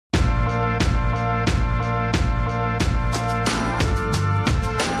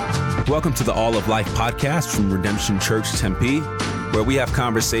Welcome to the All of Life podcast from Redemption Church Tempe, where we have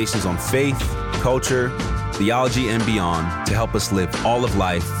conversations on faith, culture, theology, and beyond to help us live all of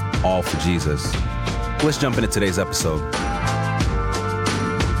life, all for Jesus. Let's jump into today's episode.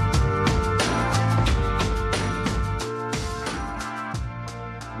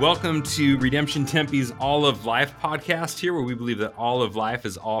 Welcome to Redemption Tempe's All of Life podcast here, where we believe that all of life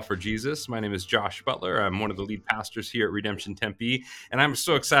is all for Jesus. My name is Josh Butler. I'm one of the lead pastors here at Redemption Tempe, and I'm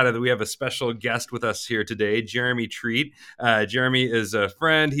so excited that we have a special guest with us here today, Jeremy Treat. Jeremy is a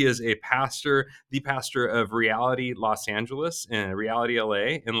friend. He is a pastor, the pastor of Reality Los Angeles and Reality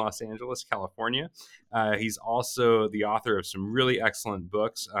LA in Los Angeles, California. He's also the author of some really excellent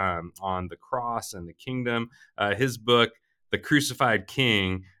books on the cross and the kingdom. His book, The Crucified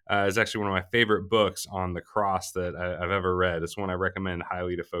King, is actually one of my favorite books on the cross that I've ever read. It's one I recommend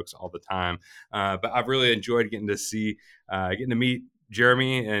highly to folks all the time. But I've really enjoyed getting to meet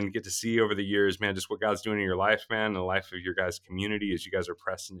Jeremy and get to see over the years, man, just what God's doing in your life, man, and the life of your guys' community as you guys are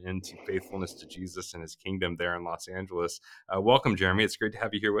pressing into faithfulness to Jesus and his kingdom there in Los Angeles. Welcome, Jeremy. It's great to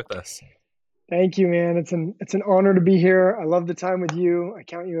have you here with us. Thank you, man. It's an honor to be here. I love the time with you. I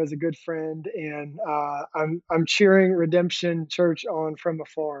count you as a good friend, and I'm cheering Redemption Church on from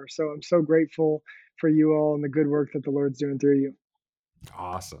afar. So I'm so grateful for you all and the good work that the Lord's doing through you.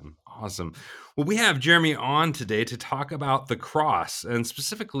 Awesome. Well, we have Jeremy on today to talk about the cross and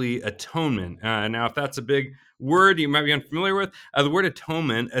specifically atonement. Now, if that's a big word you might be unfamiliar with, the word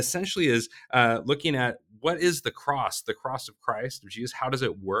atonement essentially is looking at what is the cross of Christ, of Jesus. How does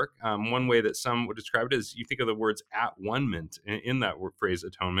it work? One way that some would describe it is you think of the words at one-ment in that word phrase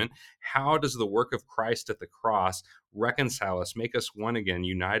atonement. How does the work of Christ at the cross reconcile us, make us one again,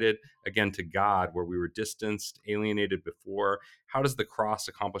 united again to God, where we were distanced, alienated before? How does the cross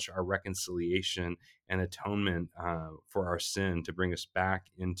accomplish our reconciliation and atonement for our sin to bring us back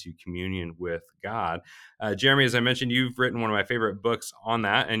into communion with God? Jeremy, as I mentioned, you've written one of my favorite books on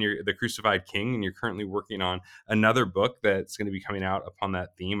that, and you're The Crucified King, and you're currently working on another book that's going to be coming out upon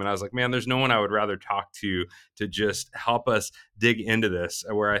that theme. And I was like, man, there's no one I would rather talk to just help us dig into this,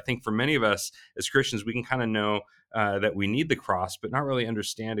 where I think for many of us as Christians, we can kind of know that we need the cross, but not really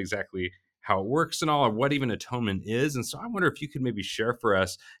understand exactly how it works and all, or what even atonement is. And so I wonder if you could maybe share for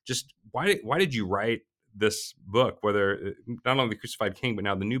us just why did you write this book, whether not only The Crucified King, but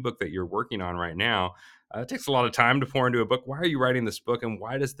now the new book that you're working on right now. It takes a lot of time to pour into a book. Why are you writing this book, and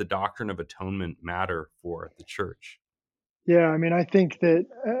why does the doctrine of atonement matter for the church? Yeah, I mean, I think that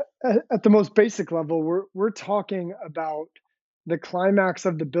at the most basic level, we're talking about the climax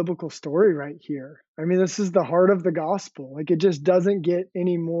of the biblical story right here. I mean, this is the heart of the gospel. Like, it just doesn't get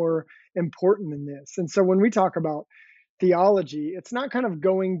any more important than this. And so when we talk about theology, it's not kind of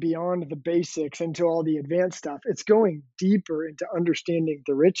going beyond the basics into all the advanced stuff. It's going deeper into understanding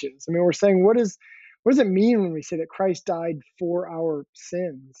the riches. I mean, we're saying, what does it mean when we say that Christ died for our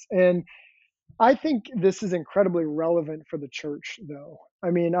sins? And I think this is incredibly relevant for the church, though.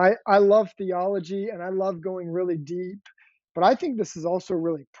 I mean, I love theology and I love going really deep, but I think this is also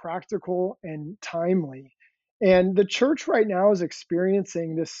really practical and timely. And the church right now is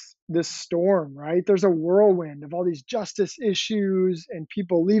experiencing this storm, right? There's a whirlwind of all these justice issues and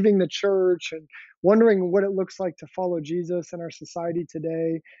people leaving the church and wondering what it looks like to follow Jesus in our society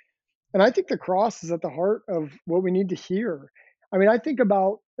today. And I think the cross is at the heart of what we need to hear. I mean, I think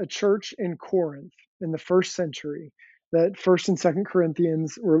about a church in Corinth in the first century that First and Second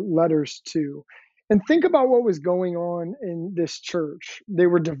Corinthians were letters to. And think about what was going on in this church. They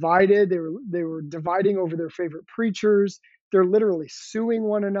were divided. They were dividing over their favorite preachers. They're literally suing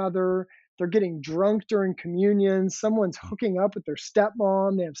one another. They're getting drunk during communion. Someone's hooking up with their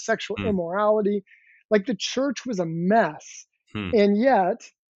stepmom. They have sexual immorality. Like, the church was a mess. And yet,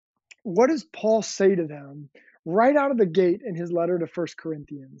 what does Paul say to them right out of the gate in his letter to First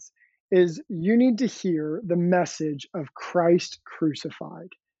Corinthians is you need to hear the message of Christ crucified.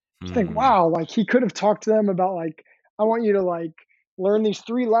 Just think, wow, like, he could have talked to them about, like, I want you to, like, learn these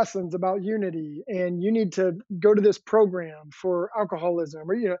 3 lessons about unity, and you need to go to this program for alcoholism,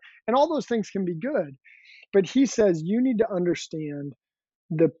 or, and all those things can be good. But he says you need to understand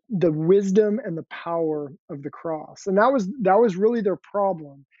the wisdom and the power of the cross. And that was really their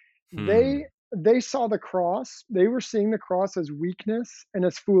problem. They saw the cross. They were seeing the cross as weakness and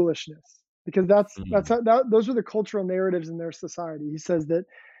as foolishness, because those are the cultural narratives in their society. He says that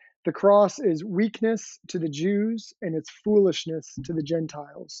the cross is weakness to the Jews and it's foolishness to the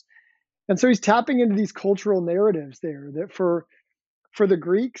Gentiles. And so he's tapping into these cultural narratives there, that for the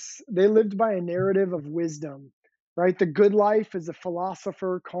Greeks, they lived by a narrative of wisdom, right? The good life is a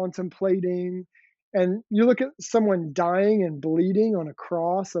philosopher contemplating And you look at someone dying and bleeding on a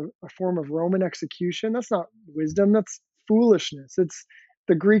cross, a form of Roman execution, that's not wisdom, that's foolishness. It's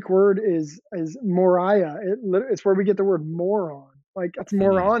the Greek word is moria. It's where we get the word moron. Like that's Hmm.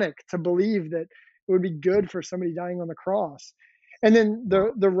 moronic to believe that it would be good for somebody dying on the cross. And then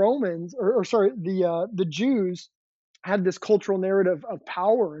Wow. the Romans, or sorry, the Jews had this cultural narrative of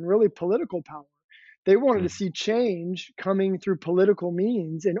power and really political power. They wanted to Mm. see change coming through political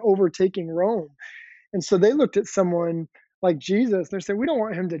means and overtaking Rome. And so they looked at someone like Jesus. They're saying, we don't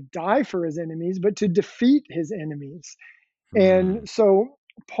want him to die for his enemies, but to defeat his enemies. Hmm. And so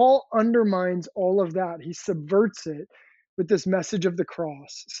Paul undermines all of that. He subverts it with this message of the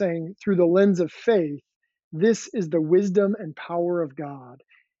cross, saying, through the lens of faith, this is the wisdom and power of God.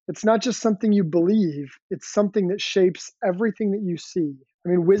 It's not just something you believe, it's something that shapes everything that you see. I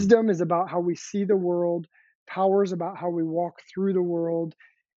mean, wisdom is about how we see the world, power is about how we walk through the world.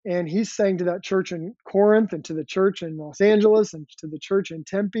 And he's saying to that church in Corinth and to the church in Los Angeles and to the church in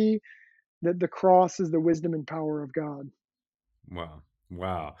Tempe that the cross is the wisdom and power of God. Wow.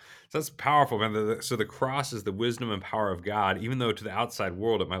 Wow. So that's powerful, man. So the cross is the wisdom and power of God, even though to the outside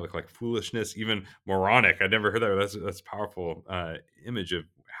world it might look like foolishness, even moronic. I never heard that. That's a powerful image of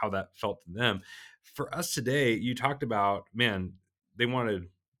how that felt to them. For us today, you talked about, man, they wanted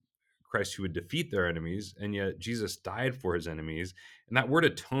Christ who would defeat their enemies, and yet Jesus died for his enemies. And that word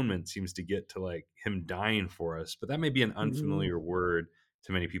atonement seems to get to like him dying for us, but that may be an Mhm. unfamiliar word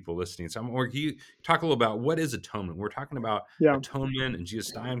to many people listening. So, or can you talk a little about what is atonement? We're talking about Yeah. atonement and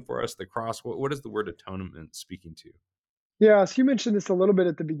Jesus dying for us, the cross. What is the word atonement speaking to? Yeah. So you mentioned this a little bit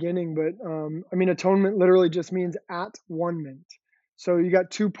at the beginning, but I mean, atonement literally just means at one ment. So you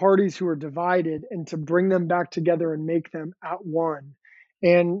got two parties who are divided, and to bring them back together and make them at one.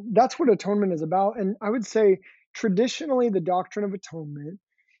 And that's what atonement is about. And I would say traditionally, the doctrine of atonement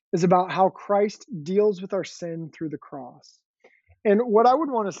is about how Christ deals with our sin through the cross. And I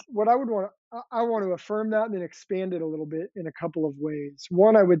want to affirm that and then expand it a little bit in a couple of ways.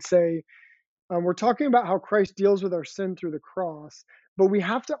 One, I would say we're talking about how Christ deals with our sin through the cross, but we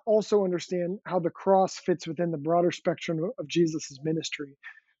have to also understand how the cross fits within the broader spectrum of Jesus' ministry,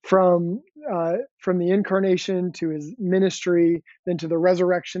 from from the incarnation to his ministry, then to the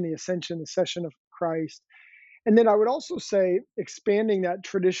resurrection, the ascension, the session of Christ. And then I would also say, expanding that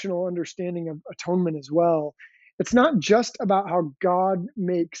traditional understanding of atonement as well, it's not just about how God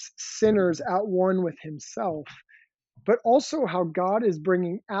makes sinners at one with himself, but also how God is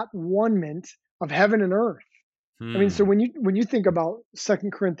bringing at one ment of heaven and earth. I mean, so Hmm. when you think about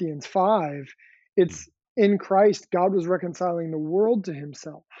Second Corinthians 5, Hmm. it's in Christ God was reconciling the world to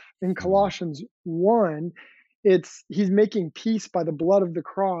himself. In Hmm. Colossians 1, it's he's making peace by the blood of the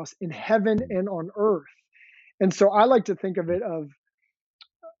cross in heaven and on earth. And so I like to think of it of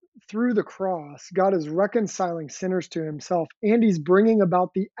through the cross, God is reconciling sinners to himself, and he's bringing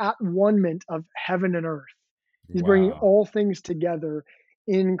about the at one ment of heaven and earth. He's bringing Wow. all things together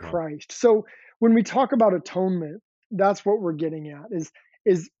in Wow. Christ. So when we talk about atonement, that's what we're getting at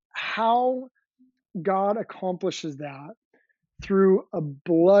is how God accomplishes that through a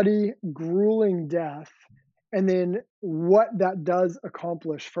bloody, grueling death, and then what that does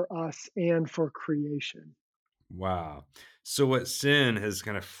accomplish for us and for creation. Wow. So what sin has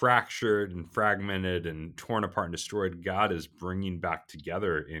kind of fractured and fragmented and torn apart and destroyed, God is bringing back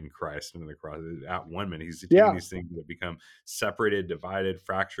together in Christ and in the cross at one minute. He's taking Yeah, these things that become separated, divided,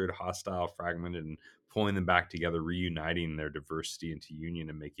 fractured, hostile, fragmented, and pulling them back together, reuniting their diversity into union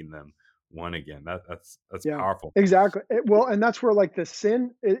and making them one again. That's yeah, powerful. exactly. Well, and that's where like the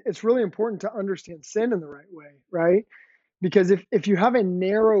sin, it's really important to understand sin in the right way, right? Because if you have a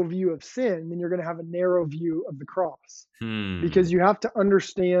narrow view of sin, then you're going to have a narrow view of the cross, because Hmm. you have to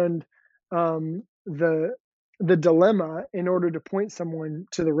understand the dilemma in order to point someone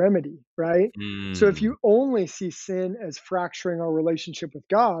to the remedy, right? So if Hmm. you only see sin as fracturing our relationship with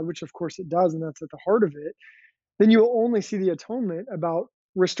God, which of course it does, and that's at the heart of it, then you will only see the atonement about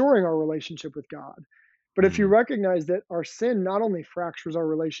restoring our relationship with God. But if you Hmm. recognize that our sin not only fractures our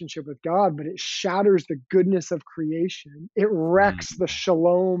relationship with God, but it shatters the goodness of creation, it wrecks the Hmm.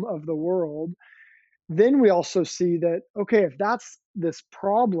 shalom of the world, then we also see that, okay, if that's this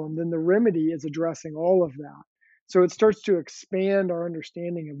problem, then the remedy is addressing all of that. So it starts to expand our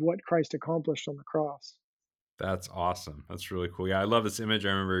understanding of what Christ accomplished on the cross. That's awesome. That's really cool. Yeah, I love this image. I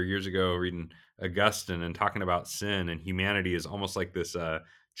remember years ago reading Augustine and talking about sin and humanity is almost like this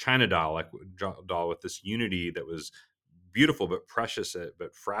China doll, doll with this unity that was beautiful but precious,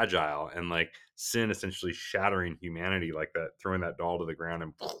 but fragile, and like sin essentially shattering humanity like that, throwing that doll to the ground,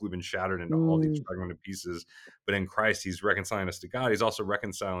 and we've been shattered into all these Mm, fragmented pieces. But in Christ, He's reconciling us to God. He's also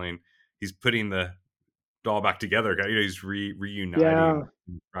reconciling. He's putting all back together. He's reuniting Yeah,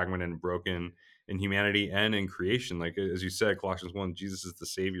 fragmented and broken in humanity and in creation. Like as you said, Colossians 1, Jesus is the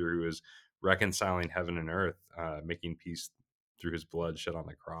Savior who is reconciling heaven and earth, making peace through his blood shed on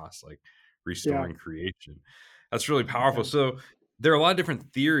the cross, like yeah, restoring creation. That's really powerful. yeah. So there are a lot of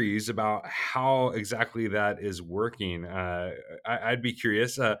different theories about how exactly that is working. I'd be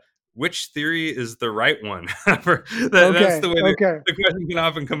curious. Which theory is the right one? That's Okay, the way okay. the question can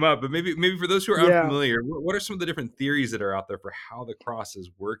often come up. But maybe for those who are Yeah. unfamiliar, what are some of the different theories that are out there for how the cross is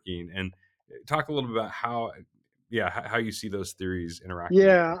working? And talk a little bit about how, yeah, how you see those theories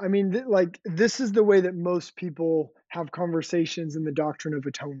interacting with Yeah, I mean, like this is the way that most people have conversations in the doctrine of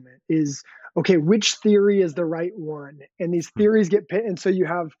atonement is okay, which theory is the right one? And these it. theories get pit, and so you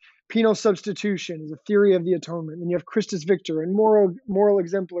have penal substitution as a theory of the atonement, and you have Christus Victor and moral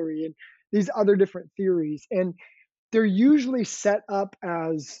exemplary and these other different theories. And they're usually set up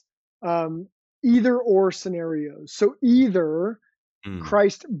as um, either or scenarios. So either Mm,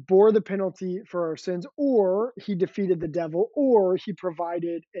 Christ bore the penalty for our sins, or he defeated the devil, or he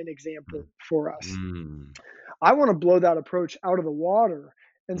provided an example mm, for us. mm, I want to blow that approach out of the water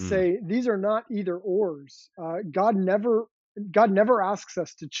and mm, say these are not either ors. God never asks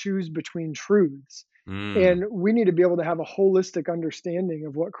us to choose between truths. mm, And we need to be able to have a holistic understanding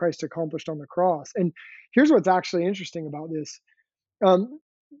of what Christ accomplished on the cross. And here's what's actually interesting about this. Um,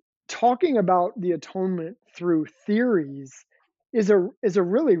 Talking about the atonement through theories is a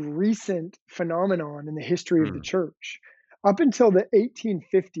really recent phenomenon in the history of the mm, church. Up until the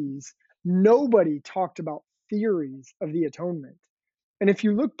 1850s, nobody talked about theories of the atonement. And if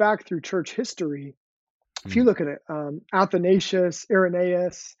you look back through church history, if you mm, look at it, Athanasius,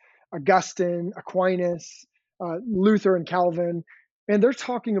 Irenaeus, Augustine, Aquinas, Luther, and Calvin, and they're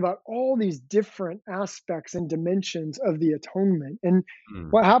talking about all these different aspects and dimensions of the atonement. And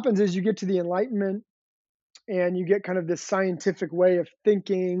mm, what happens is you get to the Enlightenment and you get kind of this scientific way of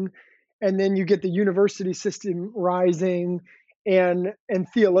thinking, and then you get the university system rising, and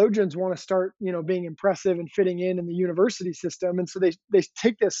theologians want to start being impressive and fitting in the university system, and so they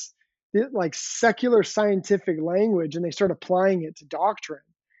take this like secular scientific language and they start applying it to doctrine,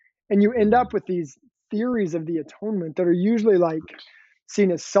 and you end mm, up with these theories of the atonement that are usually like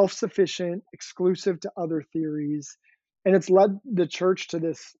seen as self-sufficient, exclusive to other theories, and it's led the church to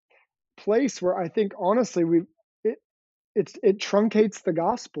this place where I think honestly it it truncates the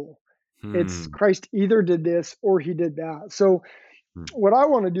gospel. It's mm, Christ either did this or he did that. So mm, what I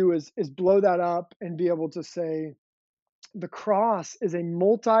want to do is blow that up and be able to say the cross is a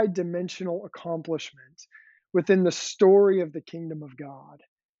multi-dimensional accomplishment within the story of the kingdom of God.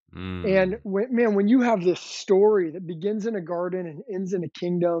 And mm, when you have this story that begins in a garden and ends in a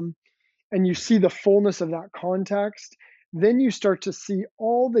kingdom, and you see the fullness of that context, then you start to see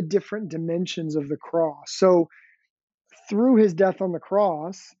all the different dimensions of the cross. So through his death on the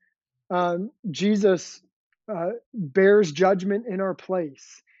cross, Jesus bears judgment in our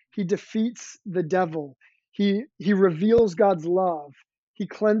place. He defeats the devil. He reveals God's love. He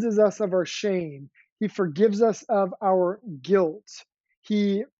cleanses us of our shame. He forgives us of our guilt.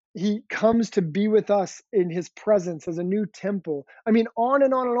 He comes to be with us in his presence as a new temple. I mean, on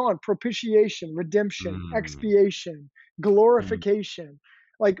and on and on. Propitiation, redemption, mm, expiation, mm, glorification.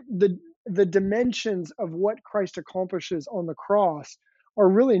 Like the dimensions of what Christ accomplishes on the cross are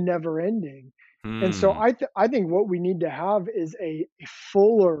really never ending. And so mm. I think what we need to have is a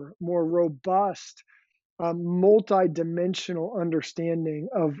fuller, more robust, multi-dimensional understanding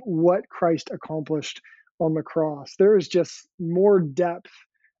of what Christ accomplished on the cross. There is just more depth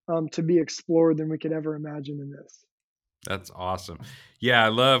to be explored than we could ever imagine in this. That's awesome. Yeah, I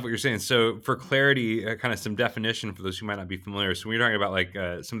love what you're saying. So, for clarity, kind of some definition for those who might not be familiar. So, when you're talking about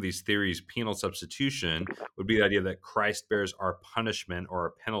like some of these theories, penal substitution would be the idea that Christ bears our punishment or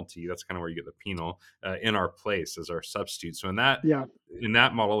our penalty. That's kind of where you get the penal in our place as our substitute. So, Yeah, in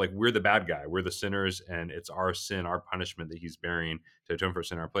that model, like we're the bad guy, we're the sinners, and it's our sin, our punishment that He's bearing to atone for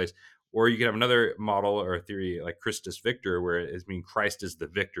sin in our place. Or you could have another model or theory like Christus Victor, where it's mean Christ is the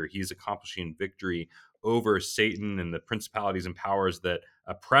victor. He's accomplishing victory over Satan and the principalities and powers that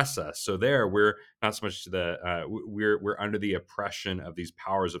oppress us. So there, we're not so much we're under the oppression of these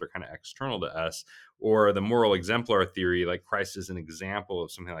powers that are kind of external to us. Or the moral exemplar theory, like Christ is an example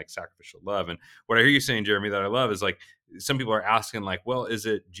of something like sacrificial love. And what I hear you saying, Jeremy, that I love is like some people are asking, like, well, is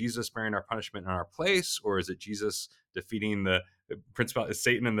it Jesus bearing our punishment in our place, or is it Jesus defeating the principality,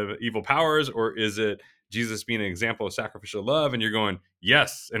 Satan and the evil powers, or is it Jesus being an example of sacrificial love? And you're going,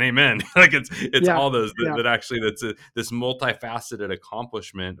 yes and amen. Like it's yeah, all those yeah, that actually this multifaceted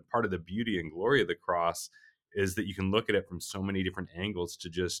accomplishment. Part of the beauty and glory of the cross is that you can look at it from so many different angles to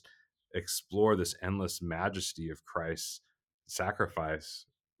just explore this endless majesty of Christ's sacrifice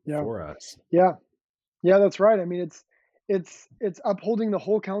Yeah. for us. Yeah. Yeah, that's right. I mean, it's upholding the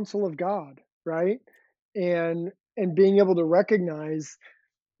whole counsel of God, right? And being able to recognize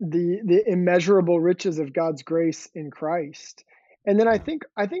the immeasurable riches of God's grace in Christ. And then Yeah.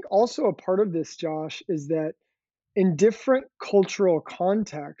 I think also a part of this, Josh, is that in different cultural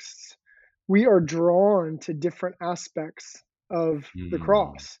contexts, we are drawn to different aspects of the Mm.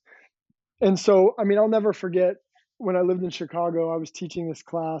 cross. And so, I mean, I'll never forget when I lived in Chicago, I was teaching this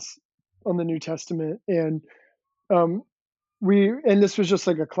class on the New Testament, and um, and this was just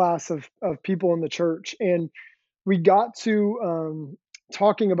like a class of people in the church, and we got to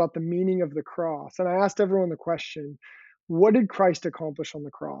talking about the meaning of the cross, and I asked everyone the question, what did Christ accomplish on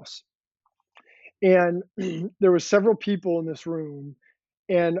the cross? And there was several people in this room,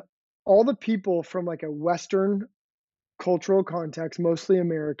 and all the people from like a Western cultural context, mostly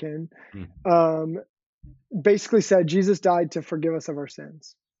American, Mm. um, basically said Jesus died to forgive us of our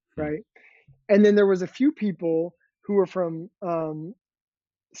sins, Mm. right? And then there was a few people who were from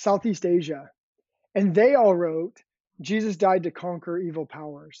Southeast Asia, and they all wrote, Jesus died to conquer evil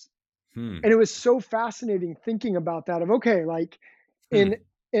powers. And Hmm. it was so fascinating thinking about that of okay, like in Hmm.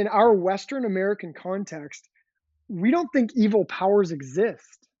 in our Western American context, we don't think evil powers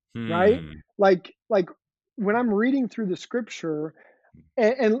exist, right? Hmm. Like when I'm reading through the scripture,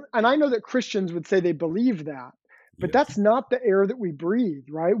 and I know that Christians would say they believe that, but Yes. that's not the air that we breathe,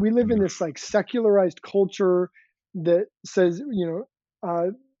 right? We live in No. this like secularized culture that says,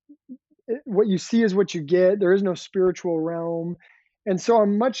 what you see is what you get. There is no spiritual realm. And so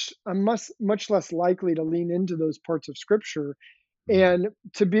I'm much less likely to lean into those parts of scripture, Mm.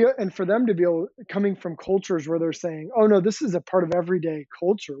 and for them to be able, coming from cultures where they're saying, oh no, this is a part of everyday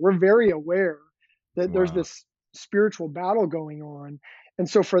culture. We're very aware that there's Wow. this spiritual battle going on. And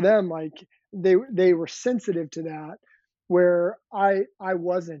so for them, like they were sensitive to that, where I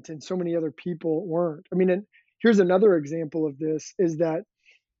wasn't, and so many other people weren't. I mean, and here's another example of this is that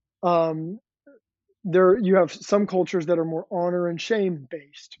um there you have some cultures that are more honor and shame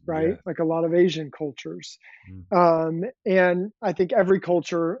based, right? Yes. Like a lot of Asian cultures. Mm. And I think every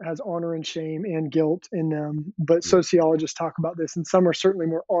culture has honor and shame and guilt in them, but Yeah. sociologists talk about this, and some are certainly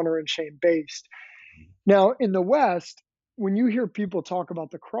more honor and shame based. Mm. Now, in the West, when you hear people talk about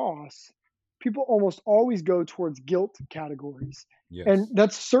the cross, people almost always go towards guilt categories. And Yes.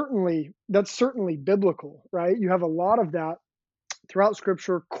 that's certainly biblical, right? You have a lot of that throughout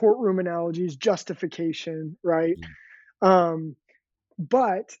scripture, courtroom analogies, justification, right? Yeah. Um,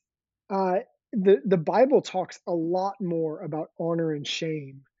 but uh, the Bible talks a lot more about honor and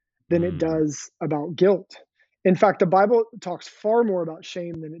shame than it Mm. does about guilt. In fact, the Bible talks far more about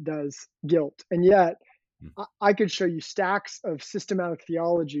shame than it does guilt. And yet, Mm. I could show you stacks of systematic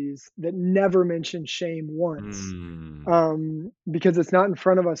theologies that never mention shame once, Mm. because it's not in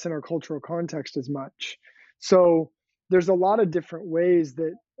front of us in our cultural context as much. So there's a lot of different ways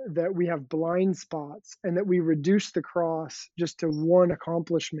that we have blind spots, and that we reduce the cross just to one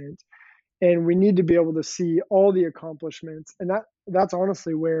accomplishment, and we need to be able to see all the accomplishments. And that's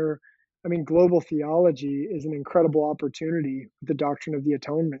honestly where, I mean, global theology is an incredible opportunity with the doctrine of the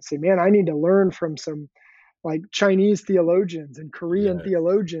atonement. Say, man, I need to learn from some like Chinese theologians and Korean Yes.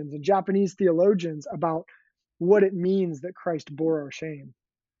 theologians and Japanese theologians about what it means that Christ bore our shame.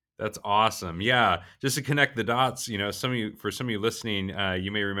 That's awesome. Yeah, just to connect the dots, some of you listening,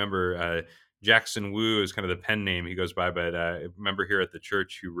 you may remember Jackson Wu is kind of the pen name he goes by, but I remember here at the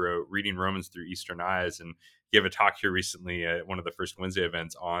church who wrote "Reading Romans Through Eastern Eyes," and gave a talk here recently at one of the first Wednesday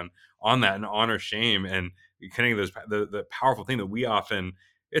events on that and honor shame and connecting those the powerful thing that we often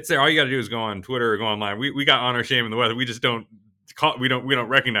it's there. All you got to do is go on Twitter or go online. We got honor shame in the West. We just don't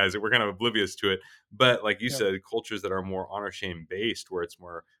recognize it. We're kind of oblivious to it. But like you Yeah, said, cultures that are more honor shame based, where it's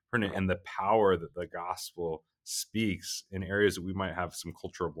more and the power that the gospel speaks in areas that we might have some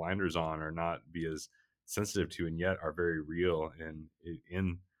cultural blinders on or not be as sensitive to, and yet are very real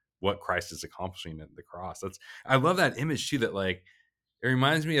in what Christ is accomplishing at the cross. That's I love that image too. That like it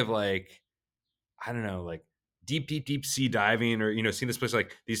reminds me of like I don't know, like deep sea diving, or seeing this place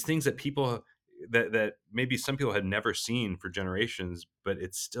like these things that people that maybe some people had never seen for generations, but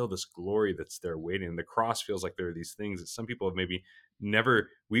it's still this glory that's there waiting. The cross feels like there are these things that some people have maybe never.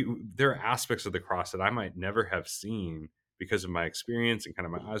 There are aspects of the cross that I might never have seen because of my experience and kind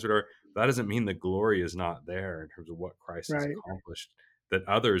of my eyes, whatever. That doesn't mean the glory is not there in terms of what Christ has right. accomplished. That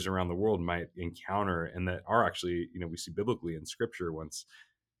others around the world might encounter, and that are actually, we see biblically in Scripture once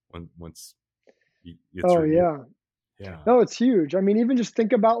it's Oh revealed. yeah. Yeah. No, it's huge. I mean, even just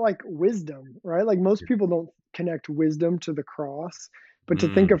think about like wisdom, right? Like most people don't connect wisdom to the cross, but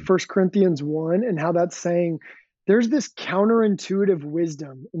to think of Mm, 1 Corinthians 1 and how that's saying there's this counterintuitive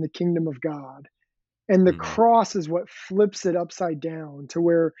wisdom in the kingdom of God. And the mm, cross is what flips it upside down to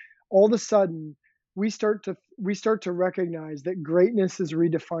where all of a sudden we start to recognize that greatness is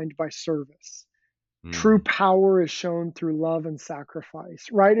redefined by service. True mm. power is shown through love and sacrifice,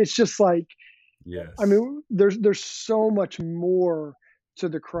 right? It's just like, I Yes. mean, there's so much more to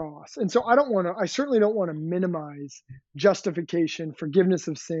the cross. And so I certainly don't want to minimize justification, forgiveness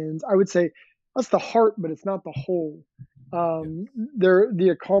of sins. I would say that's the heart, but it's not the whole. Yeah. The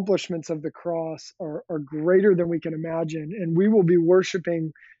accomplishments of the cross are greater than we can imagine, and we will be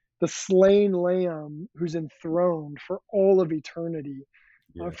worshiping the slain lamb who's enthroned for all of eternity,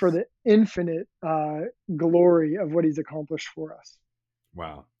 for Yes. the infinite glory of what he's accomplished for us.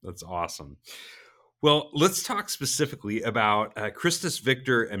 Wow. That's awesome. Well, let's talk specifically about Christus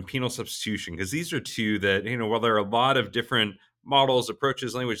Victor and penal substitution, because these are two that, while there are a lot of different models,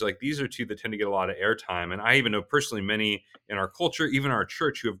 approaches, language, like these are two that tend to get a lot of airtime. And I even know personally many in our culture, even our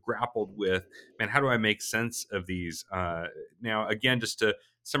church, who have grappled with, man, how do I make sense of these? Now, again, just to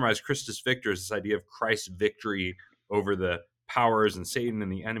summarize, Christus Victor is this idea of Christ's victory over the powers and Satan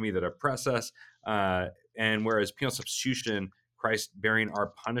and the enemy that oppress us. And whereas penal substitution, Christ bearing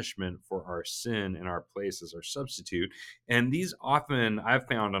our punishment for our sin in our place as our substitute. And these often, I've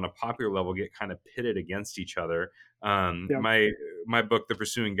found on a popular level, get kind of pitted against each other. Yeah. My book, The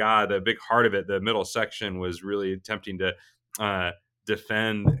Pursuing God, the big heart of it, the middle section, was really attempting to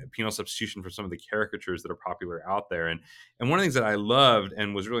defend penal substitution for some of the caricatures that are popular out there. And one of the things that I loved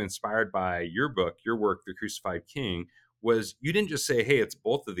and was really inspired by your book, your work, The Crucified King, was you didn't just say, hey, it's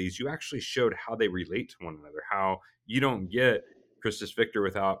both of these. You actually showed how they relate to one another, how you don't get Christus Victor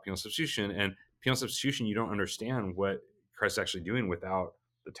without penal substitution, and penal substitution, you don't understand what Christ's actually doing without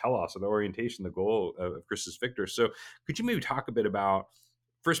the telos or the orientation, the goal of Christus Victor. So could you maybe talk a bit about,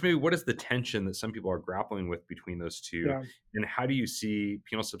 first, maybe what is the tension that some people are grappling with between those two, Yeah. and how do you see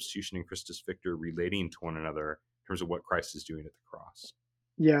penal substitution and Christus Victor relating to one another in terms of what Christ is doing at the cross?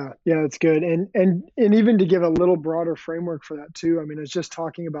 Yeah, yeah, it's good. And even to give a little broader framework for that too, I mean, it's just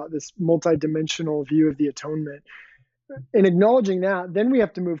talking about this multidimensional view of the atonement. And acknowledging that, then we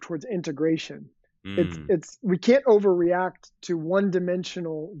have to move towards integration. Mm, It's we can't overreact to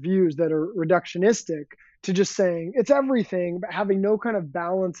one-dimensional views that are reductionistic to just saying it's everything, but having no kind of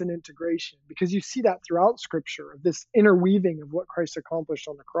balance and integration, because you see that throughout scripture, this interweaving of what Christ accomplished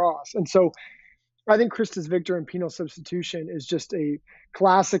on the cross. And so I think Christus Victor and penal substitution is just a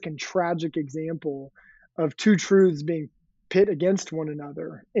classic and tragic example of two truths being pit against one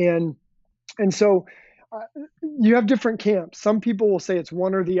another. And so you have different camps. Some people will say it's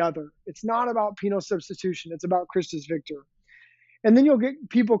one or the other. It's not about penal substitution, it's about Christus Victor. And then you'll get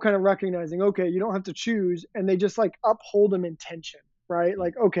people kind of recognizing, okay, you don't have to choose, and they just like uphold them in tension, right? mm,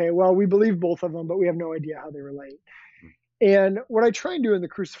 Like, okay, well, we believe both of them, but we have no idea how they relate. mm, And what I try and do in the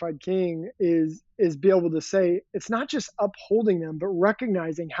Crucified King is be able to say it's not just upholding them, but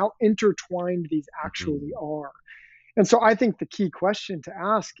recognizing how intertwined these actually mhm, are. And so I think the key question to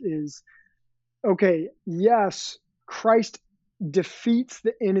ask is, okay, yes, Christ defeats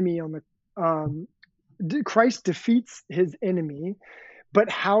the enemy on the Christ defeats his enemy, but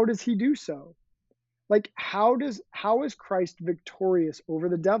how does he do so? Like how is Christ victorious over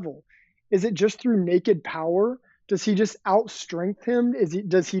the devil? Is it just through naked power? Does he just outstrength him?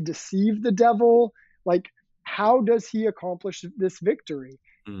 Does he deceive the devil? Like how does he accomplish this victory?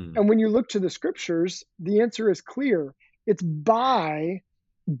 mm, And when you look to the scriptures, the answer is clear. It's by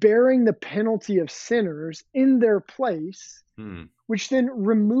bearing the penalty of sinners in their place, mm, which then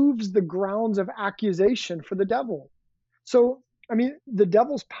removes the grounds of accusation for the devil. So, I mean, the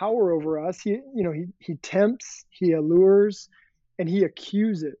devil's power over us, he tempts, he allures, and he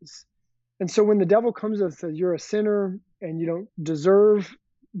accuses. And so when the devil comes and says you're a sinner and you don't deserve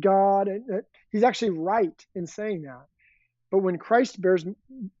God, and he's actually right in saying that. But when Christ bears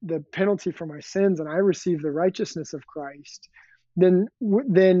the penalty for my sins and I receive the righteousness of Christ, then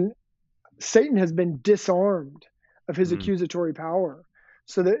Satan has been disarmed of his mm, accusatory power.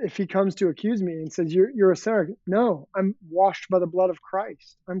 So that if he comes to accuse me and says, you're a sinner, no, I'm washed by the blood of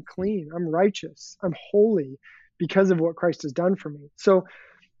Christ. I'm clean. I'm righteous. I'm holy because of what Christ has done for me. So,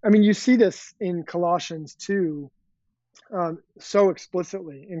 I mean, you see this in Colossians 2 so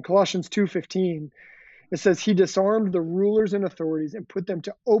explicitly. In Colossians 2:15, it says, he disarmed the rulers and authorities and put them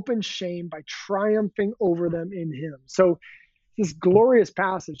to open shame by triumphing over them in him. So this glorious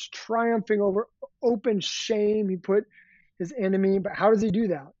passage, triumphing over open shame. He put his enemy, but how does he do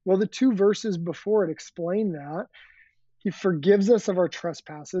that? Well, the two verses before it explain that. He forgives us of our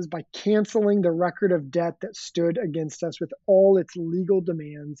trespasses by canceling the record of debt that stood against us with all its legal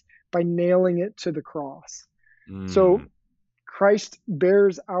demands by nailing it to the cross. Mm, So Christ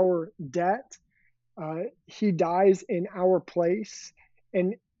bears our debt. He dies in our place,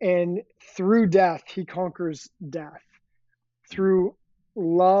 and through death he conquers death. Through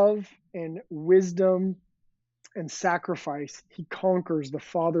love and wisdom and sacrifice, he conquers the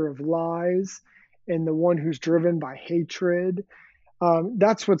father of lies and the one who's driven by hatred.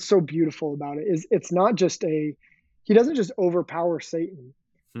 That's what's so beautiful about it. Is it's not just a he doesn't just overpower Satan.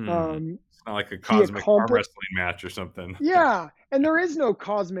 hmm. Um, It's not like a he cosmic arm accomplished wrestling match or something. Yeah, and there is no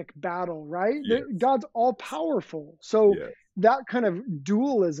cosmic battle, right? Yes. God's all powerful. So Yes. that kind of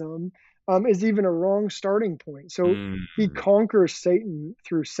dualism is even a wrong starting point. So he Mm, conquers Satan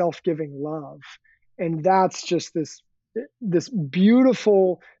through self-giving love, and that's just this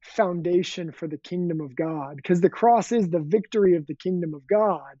beautiful foundation for the kingdom of God, because the cross is the victory of the kingdom of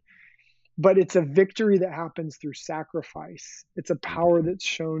God, but it's a victory that happens through sacrifice. It's a power mm, that's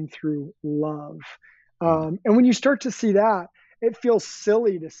shown through love. mm. And when you start to see that, it feels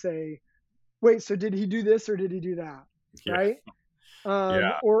silly to say, wait, so did he do this or did he do that? Yeah. Right?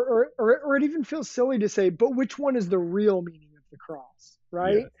 Yeah. Or it even feels silly to say, but which one is the real meaning of the cross?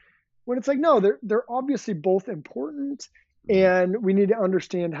 Right? Yes. When it's like, no, they're obviously both important, Mm, and we need to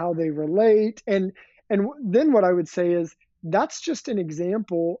understand how they relate. And then what I would say is that's just an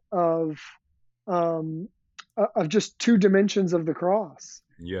example um, of just two dimensions of the cross.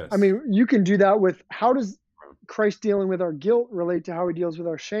 I yes. mean, you can do that with how does Christ dealing with our guilt relate to how he deals with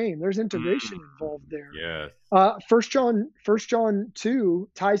our shame? There's Mm, integration involved there. yes. First John 2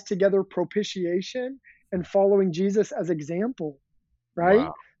 ties together propitiation and following Jesus as example, right?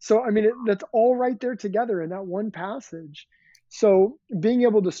 Wow. So, I mean, that's all right there together in that one passage. So, being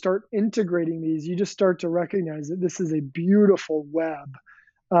able to start integrating these, you just start to recognize that this is a beautiful web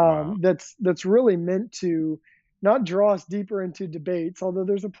Wow. that's really meant to not draw us deeper into debates, although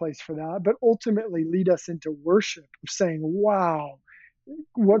there's a place for that, but ultimately lead us into worship of saying, "Wow,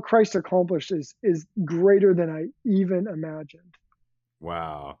 what Christ accomplished is greater than I even imagined."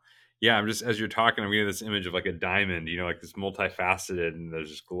 Wow. Yeah, I'm just as you're talking, I'm getting this image of like a diamond, like this multifaceted and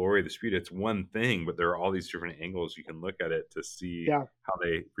there's this glory, this beauty. It's one thing, but there are all these different angles you can look at it to see Yeah, how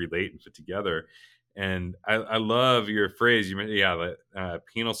they relate and fit together. And I love your phrase. You mentioned, yeah, that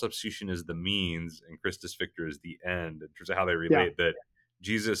penal substitution is the means and Christus Victor is the end in terms of how they yeah, relate. That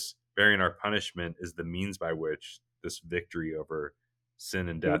Jesus bearing our punishment is the means by which this victory over sin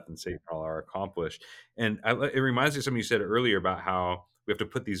and yep, death and Satan all are accomplished. And it reminds me of something you said earlier about how we have to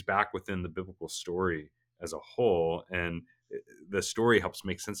put these back within the biblical story as a whole, and the story helps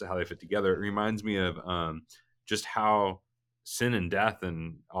make sense of how they fit together. It reminds me of just how sin and death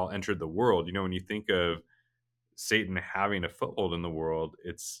and all entered the world. When you think of Satan having a foothold in the world,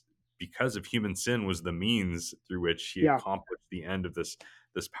 it's because of human sin was the means through which he yeah, accomplished the end of this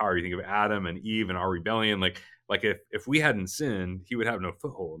power. You think of Adam and Eve and our rebellion, like if we hadn't sinned, he would have no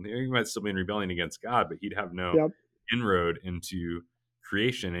foothold. He might still be in rebellion against God, but he'd have no yep, inroad into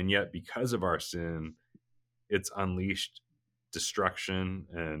creation. And yet, because of our sin, it's unleashed destruction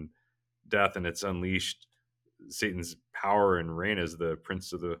and death, and it's unleashed Satan's power and reign as the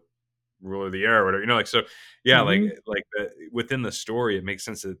prince of the ruler of the air or whatever. So yeah, hmm within the story, it makes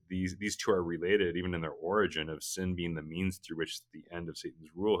sense that these two are related, even in their origin of sin being the means through which the end of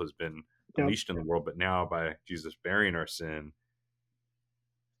Satan's rule has been yep, unleashed in the world. But now, by Jesus bearing our sin,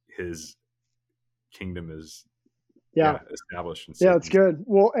 his kingdom is yeah. established in Yeah, it's Satan's. good.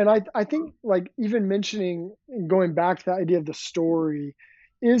 Well, and I think like even mentioning and going back to the idea of the story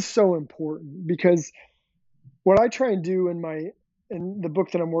is so important, because what I try and do in the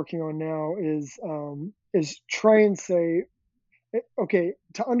book that I'm working on now is try and say, okay,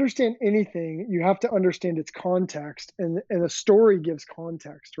 to understand anything, you have to understand its context, and a story gives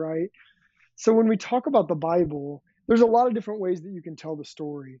context, right? So when we talk about the Bible, there's a lot of different ways that you can tell the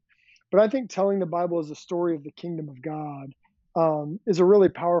story. But I think telling the Bible as a story of the kingdom of God is a really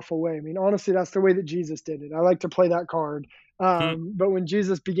powerful way. I mean, honestly, that's the way that Jesus did it. I like to play that card. But when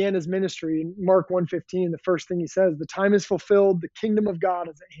Jesus began his ministry in Mark 1:15, the first thing he says, the time is fulfilled, the kingdom of God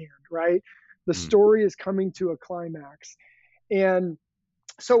is at hand, right? The Hmm. story is coming to a climax. And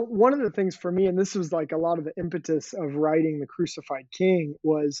so one of the things for me, and this was like a lot of the impetus of writing The Crucified King,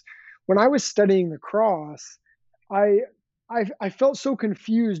 was when I was studying the cross, I I felt so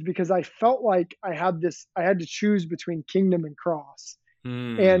confused because I felt like I had to choose between kingdom and cross.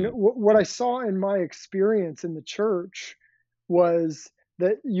 And Hmm. what I saw in my experience in the church was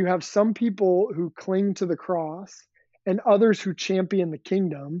that you have some people who cling to the cross and others who champion the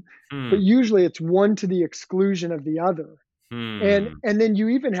kingdom, but Hmm. usually it's one to the exclusion of the other. Hmm. And then you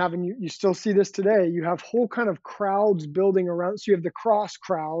even have, and you still see this today, you have whole kind of crowds building around. So you have the cross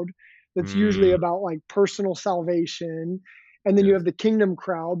crowd that's usually Hmm. about like personal salvation. And then you Yes. have the kingdom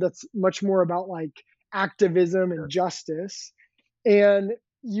crowd that's much more about like activism and Yes. justice. And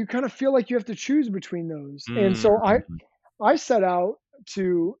you kind of feel like you have to choose between those. And Hmm. so I set out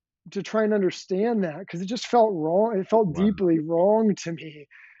to to try and understand that because it just felt wrong. It felt Wow. deeply wrong to me.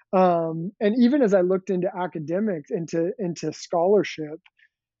 And even as I looked into academics, into scholarship,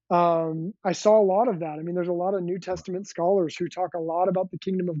 I saw a lot of that. I mean, there's a lot of New Testament scholars who talk a lot about the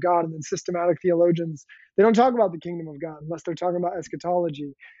kingdom of God, and then systematic theologians, they don't talk about the kingdom of God unless they're talking about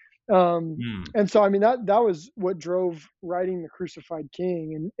eschatology. Hmm. And so, I mean, that was what drove writing The Crucified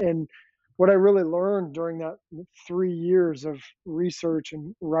King, and what I really learned during that 3 years of research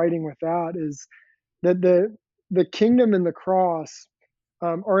and writing with that is that the kingdom and the cross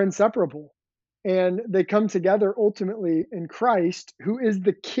are inseparable, and they come together ultimately in Christ, who is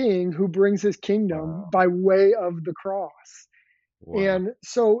the King who brings His kingdom Wow. by way of the cross. Wow. And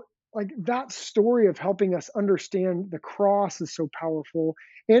so, like, that story of helping us understand the cross is so powerful,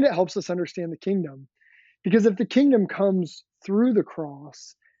 and it helps us understand the kingdom. Because if the kingdom comes through the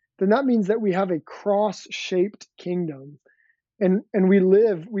cross, then that means that we have a cross-shaped kingdom. And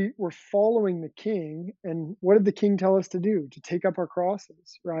we're following the king. And what did the king tell us to do? To take up our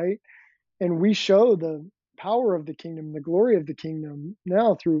crosses, right? And we show the power of the kingdom, the glory of the kingdom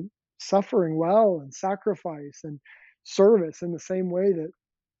now through suffering well and sacrifice and service in the same way that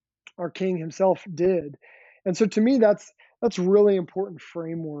our king himself did. And so to me that's really important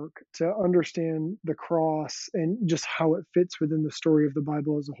framework to understand the cross and just how it fits within the story of the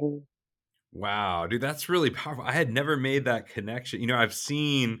Bible as a whole. Wow, dude, that's really powerful. I had never made that connection. I've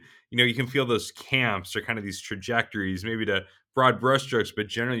seen, you can feel those camps or kind of these trajectories, maybe to broad brushstrokes, but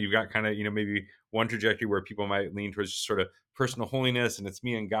generally you've got kind of, maybe one trajectory where people might lean towards just sort of personal holiness and it's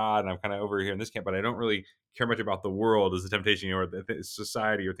me and God, and I'm kind of over here in this camp, but I don't really care much about the world as a temptation, or the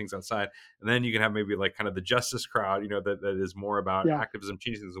society or things outside. And then you can have maybe like kind of the justice crowd, that is more about Yeah. activism,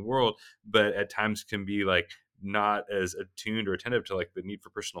 changing things in the world, but at times can be like not as attuned or attentive to like the need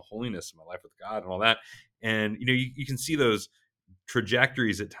for personal holiness in my life with God and all that. And you can see those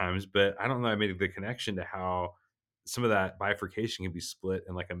trajectories at times, but I don't know. I made the connection to how some of that bifurcation can be split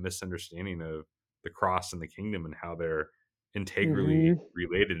in like a misunderstanding of the cross and the kingdom and how they're integrally Mhm.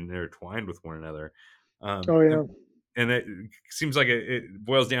 related and intertwined with one another. Um, Oh and, yeah. and it seems like it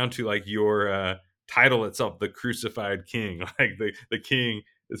boils down to like your title itself, the crucified king, like the king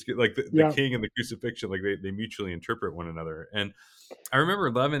it's like the Yeah. king and the crucifixion, like they mutually interpret one another. And I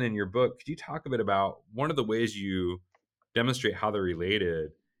remember loving in your book, could you talk a bit about one of the ways you demonstrate how they're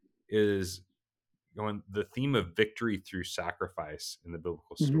related is going the theme of victory through sacrifice in the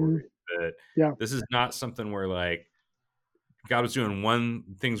biblical Mhm. story. That Yeah. this is not something where like God was doing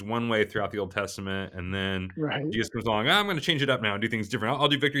one way throughout the Old Testament, and then Right. Jesus comes along. "Ah, I'm going to change it up now and do things different. I'll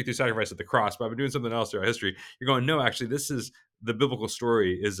do victory through sacrifice at the cross, but I've been doing something else throughout history." You're going, no, actually, this is the biblical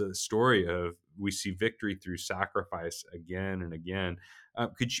story. Is a story of we see victory through sacrifice again and again.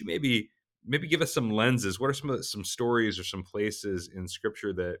 Could you maybe give us some lenses? What are some stories or some places in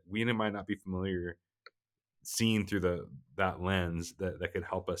Scripture that we might not be familiar seeing through that lens that could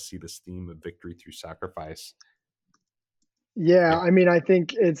help us see this theme of victory through sacrifice? Yeah, I mean, I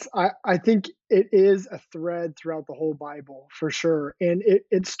think it is a thread throughout the whole Bible for sure, and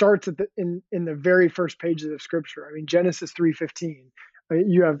it starts at in the very first pages of Scripture. I mean, Genesis 3:15.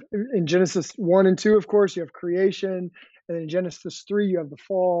 You have in Genesis 1 and 2, of course, you have creation, and then in Genesis 3 you have the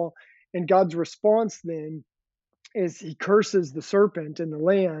fall, and God's response then is He curses the serpent in the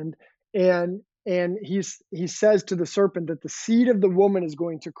land, and he says to the serpent that the seed of the woman is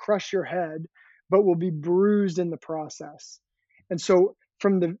going to crush your head, but will be bruised in the process. And so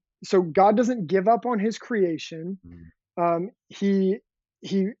God doesn't give up on His creation. Mm, He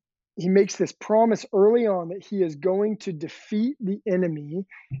he he makes this promise early on that He is going to defeat the enemy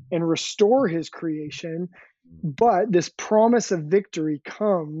and restore His creation, mm, but this promise of victory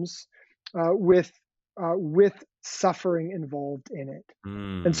comes with suffering involved in it.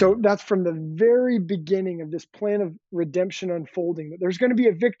 And so mm, that's from the very beginning of this plan of redemption unfolding, that there's going to be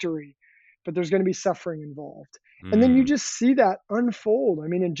a victory, but there's going to be suffering involved. And then you mm, just see that unfold. I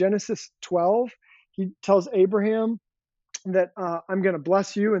mean, in Genesis 12, he tells Abraham that I'm going to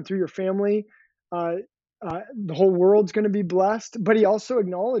bless you, and through your family, uh, the whole world's going to be blessed. But he also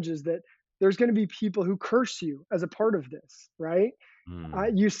acknowledges that there's going to be people who curse you as a part of this, right?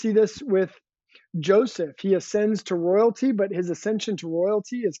 mm. You see this with Joseph. He ascends to royalty, but his ascension to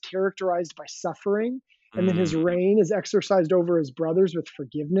royalty is characterized by suffering. and then his Mm, reign is exercised over his brothers with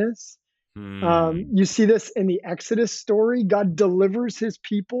forgiveness. mm, You see this in the Exodus story. God delivers his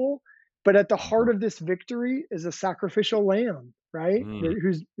people, but at the heart of this victory is a sacrificial lamb, right? mm.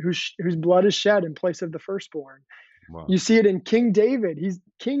 Whose blood is shed in place of the firstborn. Wow. You see it in King David. He's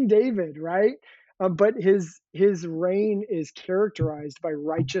King David, right? But his reign is characterized by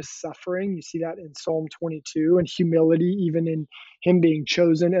righteous suffering. You see that in Psalm 22, and humility, even in him being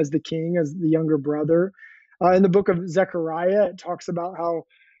chosen as the king, as the younger brother. In the book of Zechariah, it talks about how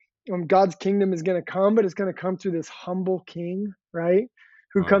God's kingdom is going to come, but it's going to come through this humble king, right?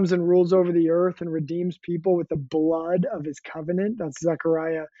 Who Wow. comes and rules over the earth and redeems people with the blood of his covenant. That's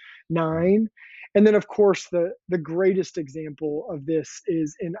Zechariah Mm, 9. And then, of course, the greatest example of this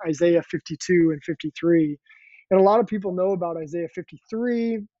is in Isaiah 52 and 53. And a lot of people know about Isaiah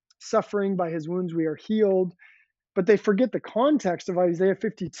 53, suffering by his wounds we are healed, but they forget the context of Isaiah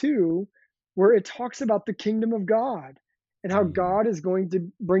 52, where it talks about the kingdom of God and how mm, God is going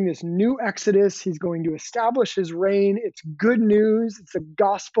to bring this new exodus. He's going to establish his reign. It's good news, it's the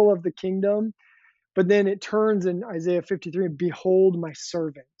gospel of the kingdom. But then it turns in Isaiah 53, behold my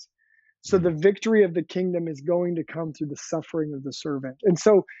servant. So the mm. victory of the kingdom is going to come through the suffering of the servant. And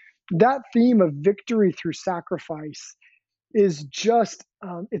so that theme of victory through sacrifice is just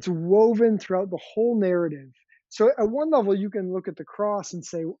it's woven throughout the whole narrative. So at one level you can look at the cross and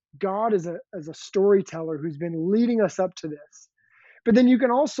say God is a storyteller who's been leading us up to this, but then you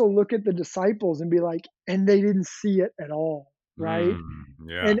can also look at the disciples and be like, and they didn't see it at all, right?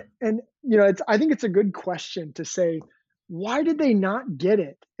 Yeah. And it's, I think it's a good question to say, why did they not get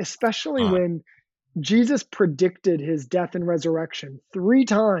it, especially Huh. when Jesus predicted his death and resurrection three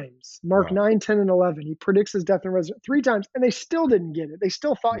times. Mark Wow. 9, 10, and 11. He predicts his death and resurrection three times, and they still didn't get it. They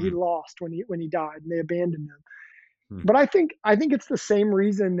still thought he Mm, lost when he died, and they abandoned him. mm. But I think it's the same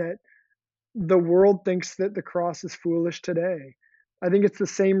reason that the world thinks that the cross is foolish today. I think it's the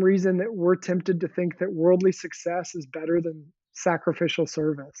same reason that we're tempted to think that worldly success is better than sacrificial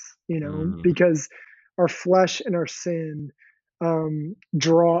service, Mm. because our flesh and our sin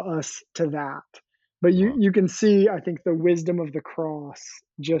draw us to that. But you Wow. you can see, I think, the wisdom of the cross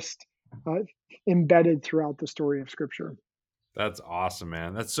just uh, embedded throughout the story of Scripture. That's awesome,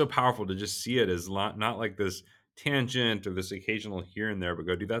 man. That's so powerful to just see it as not like this tangent or this occasional here and there, but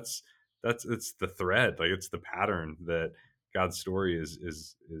go, dude, that's it's the thread, like it's the pattern that God's story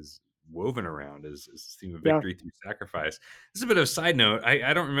is woven around is the theme of Yeah, victory through sacrifice. This is a bit of a side note.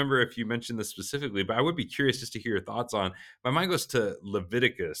 I don't remember if you mentioned this specifically, but I would be curious just to hear your thoughts on. My mind goes to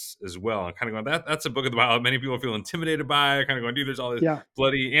Leviticus as well. I'm kind of going that's a book of the Bible many people feel intimidated by. Kind of going, dude, there's all this yeah,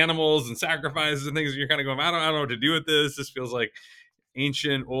 bloody animals and sacrifices and things. And you're kind of going, I don't know what to do with this. This feels like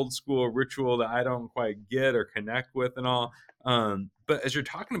ancient, old school ritual that I don't quite get or connect with and all. But as you're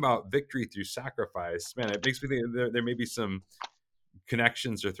talking about victory through sacrifice, man, it makes me think there may be some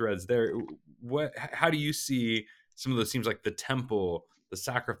connections or threads there. How do you see some of those themes like the temple, the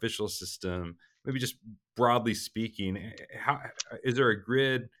sacrificial system, maybe just broadly speaking? How is there a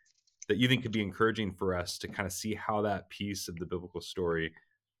grid that you think could be encouraging for us to kind of see how that piece of the biblical story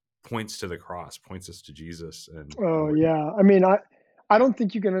points to the cross, points us to Jesus and oh what he yeah. I mean, I don't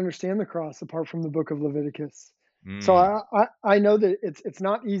think you can understand the cross apart from the book of Leviticus. So mm, I know that it's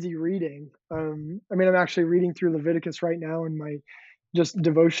not easy reading. I mean, I'm actually reading through Leviticus right now in my just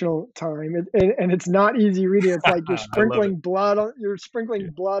devotional time, and it's not easy reading. It's like I love it. you're Yeah.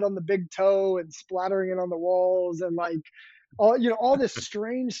 sprinkling blood on the big toe and splattering it on the walls, and like all this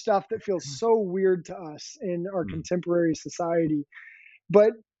strange stuff that feels so weird to us in our Mm, contemporary society.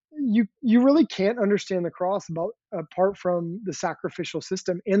 But you really can't understand the cross apart from the sacrificial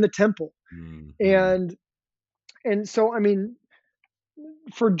system and the temple. mm, mm, And so, I mean,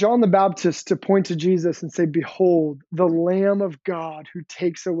 for John the Baptist to point to Jesus and say, behold, the Lamb of God who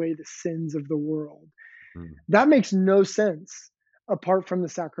takes away the sins of the world, mm, that makes no sense apart from the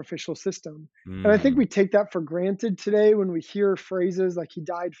sacrificial system. And I think mm, we take that for granted today when we hear phrases like he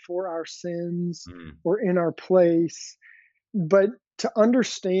died for our sins mm, or in our place. But to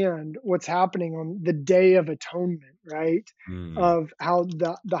understand what's happening on the day of atonement, right? mm, Of how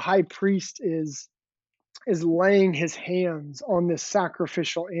the high priest is laying his hands on this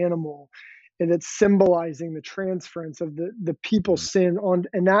sacrificial animal, and it's symbolizing the transference of the mm, people's sin on,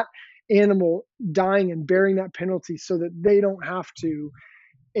 and that animal dying and bearing that penalty so that they don't have to,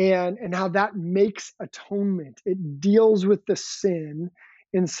 and how that makes atonement. It deals with the sin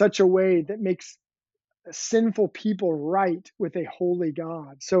in such a way that makes sinful people right with a holy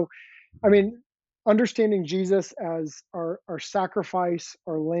God. So, I mm, mean, understanding Jesus as our sacrifice,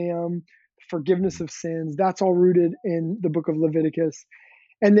 our lamb, forgiveness mm, of sins, that's all rooted in the book of Leviticus.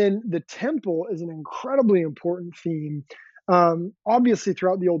 And then the temple is an incredibly important theme, obviously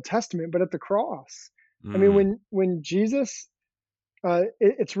throughout the Old Testament, but at the cross. I mean, Mm, when Jesus,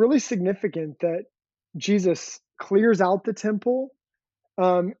 it's really significant that Jesus clears out the temple,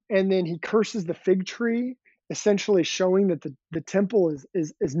 and then he curses the fig tree, essentially showing that the temple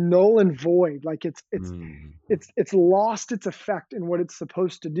is null and void. Like mm, it's lost its effect in what it's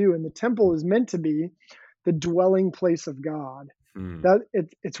supposed to do. And the temple is meant to be the dwelling place of God. mm,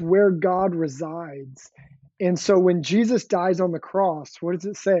 It's where God resides. And so when Jesus dies on the cross, what does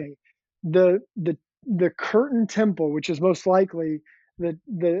it say? The curtain temple, which is most likely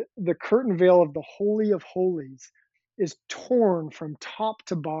the curtain veil of the Holy of Holies, is torn from top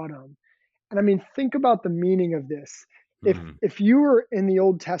to bottom. And I mean, think about the meaning of this. mm, If you were in the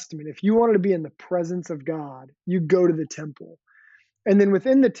Old Testament, if you wanted to be in the presence of God, you go to the temple. And then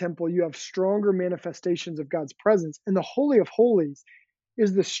within the temple, you have stronger manifestations of God's presence. And the Holy of Holies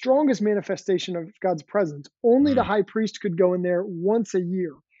is the strongest manifestation of God's presence. Only the mm. high priest could go in there once a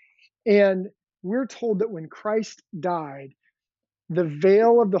year. And we're told that when Christ died, the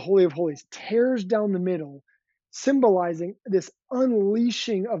veil of the Holy of Holies tears down the middle, symbolizing this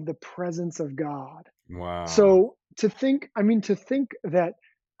unleashing of the presence of God. Wow. So to think that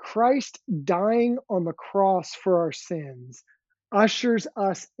Christ dying on the cross for our sins ushers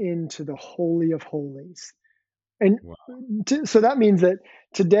us into the Holy of Holies. And Wow. so that means that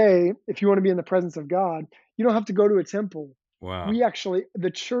today, if you want to be in the presence of God, you don't have to go to a temple. Wow.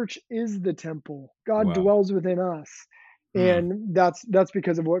 The church is the temple. God Wow. dwells within us. Mm, And that's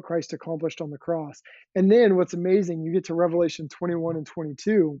because of what Christ accomplished on the cross. And then what's amazing, you get to Revelation 21 and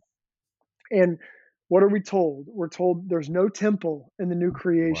 22, and what are we told? We're told there's no temple in the new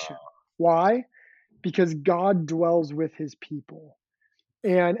creation. wow. Why? Because God dwells with his people.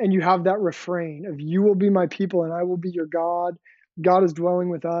 And you have that refrain of you will be my people and I will be your God. God is dwelling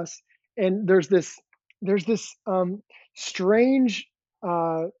with us. And there's this strange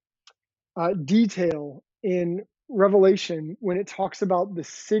uh, detail in Revelation when it talks about the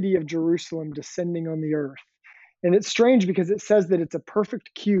city of Jerusalem descending on the earth. And it's strange because it says that it's a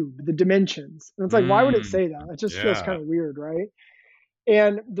perfect cube, the dimensions. And it's like, why would it Mm, say that? It just feels yeah. kind of weird, right?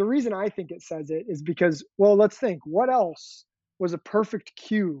 And the reason I think it says it is because, well, let's think, what else was a perfect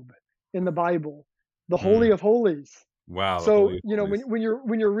cube in the Bible? The Holy Mm. of Holies. Wow, the So, Holy of you know, Holies.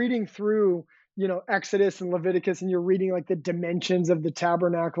 when you're reading through, Exodus and Leviticus and you're reading like the dimensions of the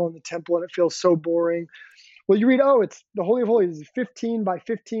tabernacle and the temple and it feels so boring. Well, you read, oh, it's the Holy of Holies is 15 by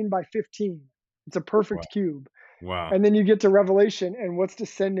 15 by 15. It's a Wow. perfect cube. Wow. And then you get to Revelation and what's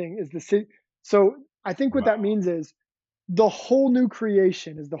descending is the city. So I think what that Wow. means is the whole new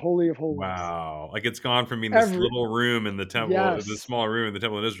creation is the Holy of Holies. Wow. Like, it's gone from being this Every little room in the temple, this Yes. small room in the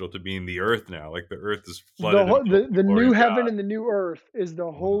temple in Israel, to being the earth now. Like, the earth is The flooded and whole filled with the the glory new of heaven God. and the new earth is the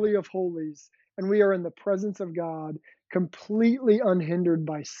Wow. Holy of Holies, and we are in the presence of God, completely unhindered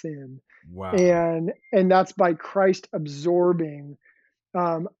by sin. Wow. And that's by Christ absorbing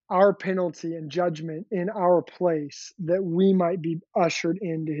our penalty and judgment in our place, that we might be ushered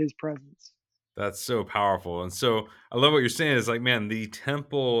into his presence. That's so powerful. And so I love what you're saying is like, man, the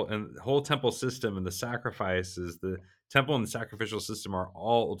temple and the whole temple system and the sacrifices, the temple and the sacrificial system are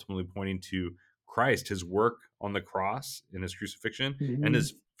all ultimately pointing to Christ, his work on the cross in his crucifixion and Mhm.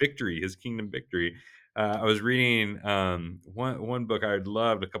 his victory, his kingdom victory. I was reading one book I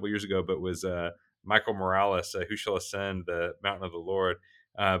loved a couple years ago, but was Michael Morales, Who Shall Ascend the Mountain of the Lord.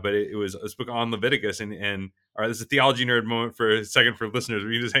 But it was this book on Leviticus, and all right, this is a theology nerd moment for a second for listeners.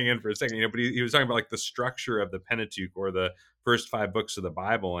 We can just hang in for a second, but he was talking about like the structure of the Pentateuch or the first five books of the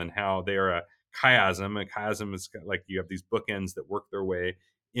Bible and how they are a chiasm. A chiasm is like you have these bookends that work their way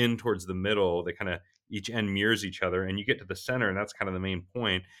in towards the middle. They kind of each end mirrors each other, and you get to the center, and that's kind of the main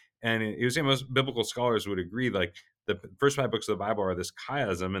point. And it was saying most biblical scholars would agree, like the first five books of the Bible are this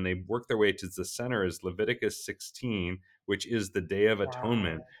chiasm, and they work their way to the center as Leviticus 16, which is the Day of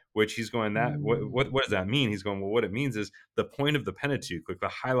Atonement, Wow. which he's going that Mm. what does that mean? He's going, well, what it means is the point of the Pentateuch, like the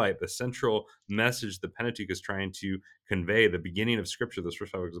highlight, the central message the Pentateuch is trying to convey, the beginning of Scripture, those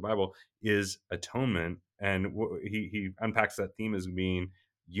first five books of the Bible, is atonement, and he unpacks that theme as being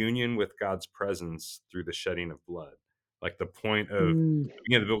union with God's presence through the shedding of blood. Like the point of Mm. the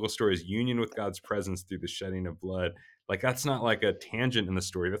beginning of the biblical story is union with God's presence through the shedding of blood. Like that's not like a tangent in the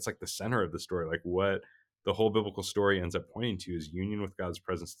story. That's like the center of the story. Like what the whole biblical story ends up pointing to is union with God's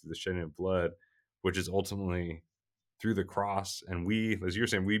presence through the shedding of blood, which is ultimately through the cross. And we, as you're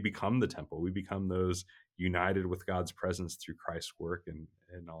saying, we become the temple. We become those united with God's presence through Christ's work and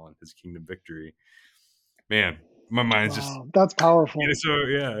all in his kingdom victory. Man, my mind's just Wow, that's powerful. so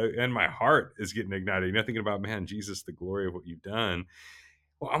yeah, and my heart is getting ignited. Thinking about, man, Jesus, the glory of what you've done.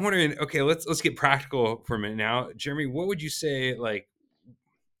 Well, I'm wondering. Okay, let's get practical for a minute now, Jeremy. What would you say, like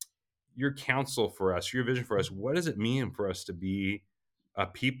your counsel for us, your vision for us? What does it mean for us to be a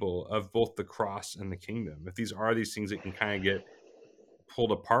people of both the cross and the kingdom? If these are these things that can kind of get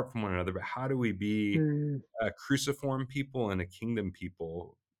pulled apart from one another, but how do we be Mm, a cruciform people and a kingdom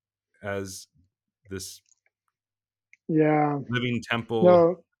people as this yeah. living temple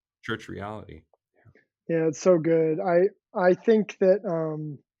No, church reality? yeah, it's so good. I think that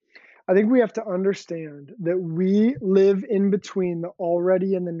I think we have to understand that we live in between the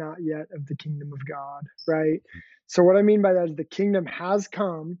already and the not yet of the kingdom of God, right? So what I mean by that is the kingdom has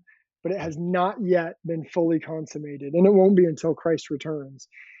come, but it has not yet been fully consummated, and it won't be until Christ returns.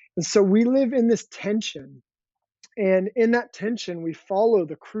 And so we live in this tension, and in that tension we follow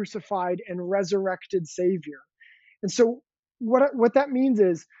the crucified and resurrected Savior. And so what that means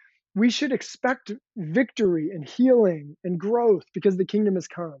is we should expect victory and healing and growth because the kingdom has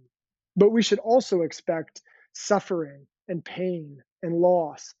come. But we should also expect suffering and pain and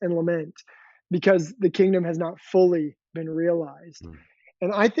loss and lament because the kingdom has not fully been realized. Mm,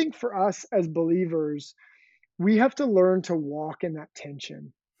 And I think for us as believers, we have to learn to walk in that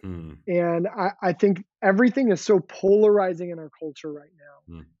tension. mm, And I think everything is so polarizing in our culture right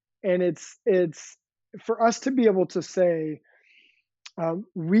now. mm, And it's for us to be able to say,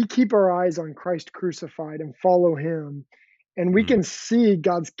 we keep our eyes on Christ crucified and follow him, and we mm, can see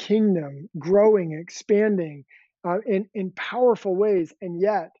God's kingdom growing, expanding in powerful ways, and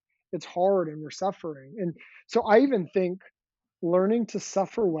yet it's hard and we're suffering. And so I even think learning to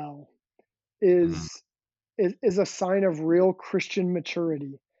suffer well mm, is is a sign of real Christian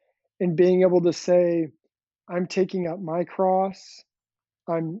maturity in being able to say, I'm taking up my cross.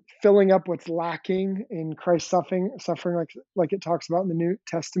 I'm filling up what's lacking in Christ's suffering like it talks about in the New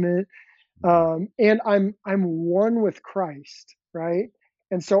Testament. mm, And I'm one with Christ, right?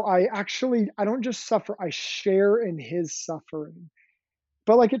 And so I don't just suffer, I share in his suffering.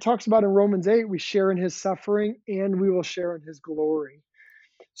 But like it talks about in Romans 8, we share in his suffering and we will share in his glory.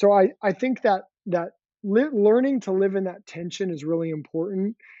 So I think that learning to live in that tension is really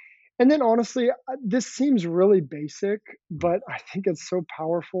important. And then honestly, this seems really basic, mm, but I think it's so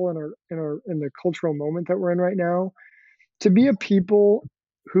powerful in the cultural moment that we're in right now to be a people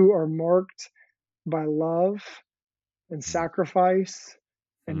who are marked by love and mm, sacrifice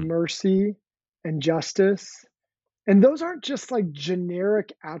and mm, mercy and justice. And those aren't just like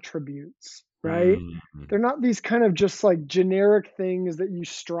generic attributes, right? mm, mm. They're not these kind of just like generic things that you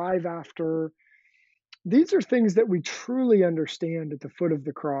strive after. These are things that we truly understand at the foot of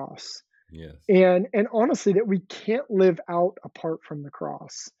the cross. Yes. And honestly that we can't live out apart from the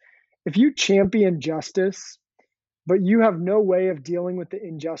cross. If you champion justice, but you have no way of dealing with the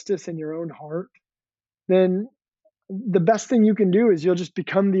injustice in your own heart, then the best thing you can do is you'll just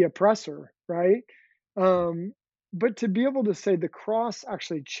become the oppressor, right? Um, but to be able to say the cross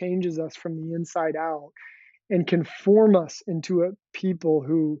actually changes us from the inside out and can form us into a people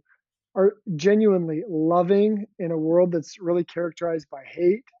who are genuinely loving in a world that's really characterized by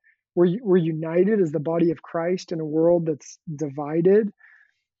hate. We're united as the body of Christ in a world that's divided.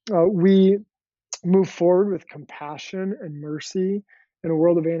 We move forward with compassion and mercy in a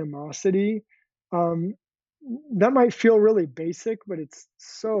world of animosity. Um, that might feel really basic, but it's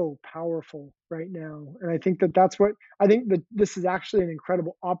so powerful right now. And I think that that's what I think that this is actually an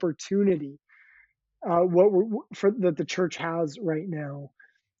incredible opportunity. What for that the church has right now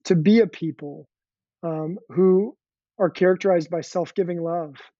to be a people who are characterized by self-giving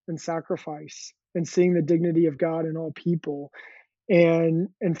love and sacrifice and seeing the dignity of God in all people. And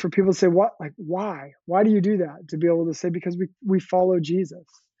for people to say, what, like, why do you do that? To be able to say, because we follow Jesus.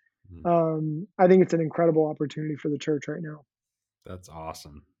 Mm. I think it's an incredible opportunity for the church right now. That's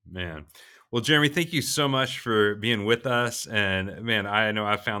awesome, man. Well, Jeremy, thank you so much for being with us. And man, I know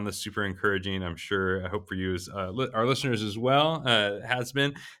I found this super encouraging. I'm sure I hope for you as our listeners as well has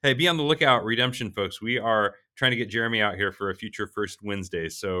been. Hey, be on the lookout, Redemption folks. We are trying to get Jeremy out here for a future First Wednesday.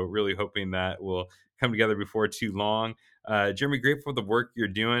 So really hoping that will come together before too long. Jeremy, grateful for the work you're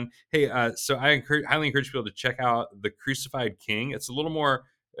doing. Hey, so I highly encourage people to check out The Crucified King. It's a little more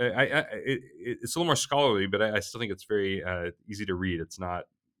it's a little more scholarly, but I still think it's very easy to read. It's not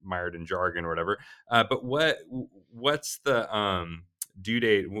mired in jargon or whatever. But what's the due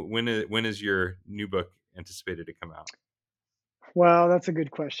date? When is your new book anticipated to come out? Wow, that's a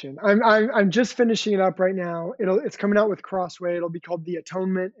good question. I'm just finishing it up right now. It's coming out with Crossway. It'll be called The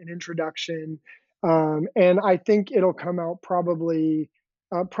Atonement: An Introduction, and I think it'll come out probably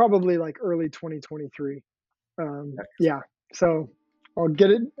like early 2023. Yeah, so I'll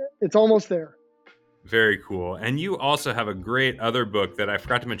get it. It's almost there. Very cool. And you also have a great other book that I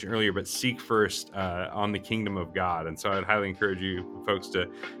forgot to mention earlier, but Seek First, on the Kingdom of God. And so I'd highly encourage you folks to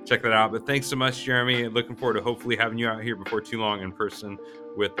check that out. But thanks so much, Jeremy. Looking forward to hopefully having you out here before too long in person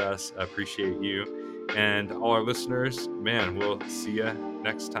with us. I appreciate you. And all our listeners, man, we'll see you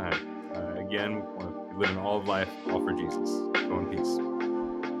next time. Again, we want to live in all of life, all for Jesus. Go in peace.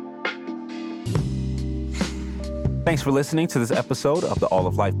 Thanks for listening to this episode of the All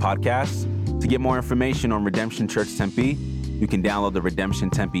of Life podcast. To get more information on Redemption Church Tempe, you can download the Redemption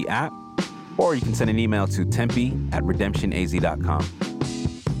Tempe app, or you can send an email to tempe@redemptionaz.com.